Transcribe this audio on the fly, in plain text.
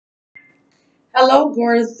Hello,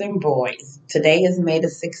 girls and boys. Today is May the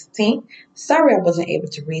 16th. Sorry I wasn't able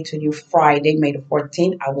to read to you Friday, May the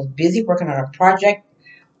 14th. I was busy working on a project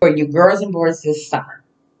for you girls and boys this summer.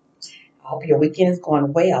 I hope your weekend is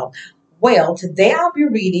going well. Well, today I'll be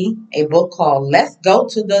reading a book called Let's Go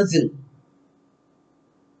to the Zoo.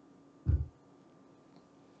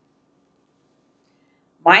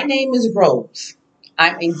 My name is Rose.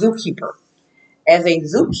 I'm a zookeeper. As a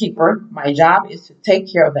zookeeper, my job is to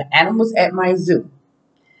take care of the animals at my zoo.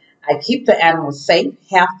 I keep the animals safe,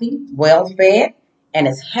 healthy, well fed, and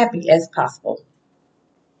as happy as possible.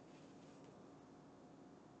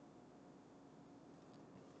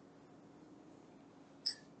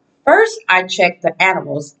 First, I check the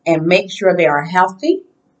animals and make sure they are healthy.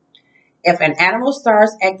 If an animal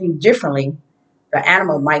starts acting differently, the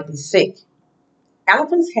animal might be sick.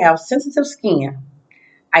 Elephants have sensitive skin.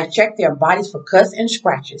 I check their bodies for cuts and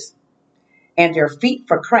scratches and their feet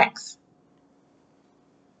for cracks.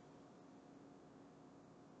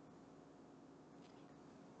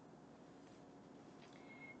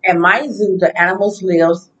 At my zoo, the animals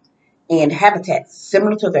live in habitats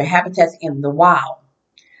similar to their habitats in the wild.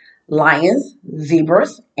 Lions,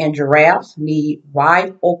 zebras, and giraffes need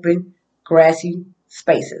wide open, grassy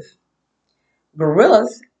spaces.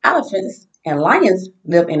 Gorillas, elephants, and lions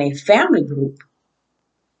live in a family group.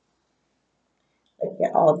 Look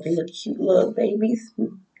at all the little cute little babies.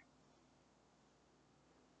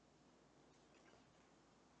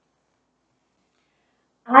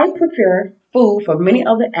 I prepare food for many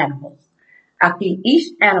of the animals. I feed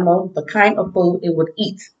each animal the kind of food it would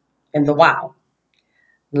eat in the wild.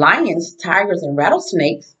 Lions, tigers, and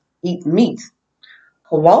rattlesnakes eat meat.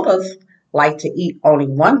 Koalas like to eat only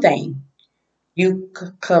one thing,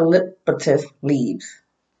 eucalyptus leaves.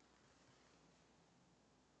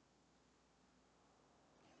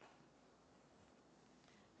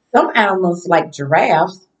 Some animals, like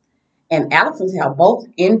giraffes and elephants, have both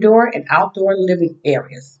indoor and outdoor living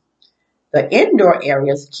areas. The indoor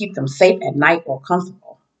areas keep them safe at night or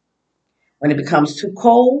comfortable when it becomes too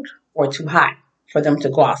cold or too hot for them to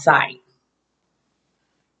go outside.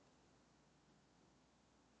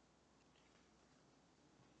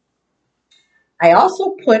 I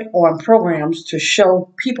also put on programs to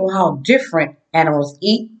show people how different animals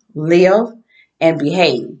eat, live, and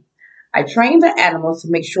behave. I train the animals to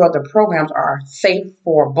make sure the programs are safe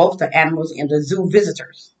for both the animals and the zoo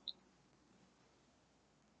visitors.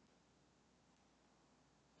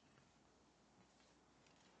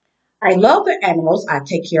 I love the animals I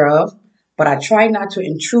take care of, but I try not to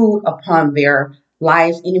intrude upon their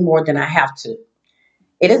lives any more than I have to.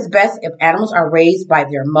 It is best if animals are raised by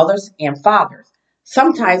their mothers and fathers.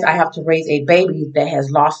 Sometimes I have to raise a baby that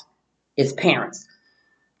has lost its parents.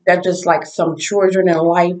 They're just like some children in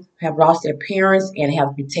life have lost their parents and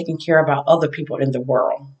have been taken care of by other people in the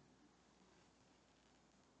world.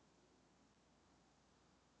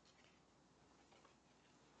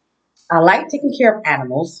 I like taking care of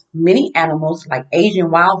animals. Many animals, like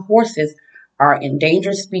Asian wild horses, are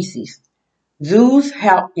endangered species. Zoos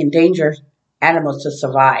help endangered animals to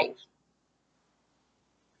survive.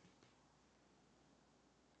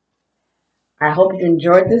 I hope you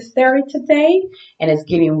enjoyed this story today, and it's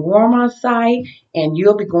getting warm outside, and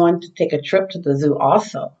you'll be going to take a trip to the zoo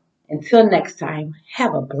also. Until next time,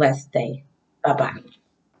 have a blessed day. Bye bye.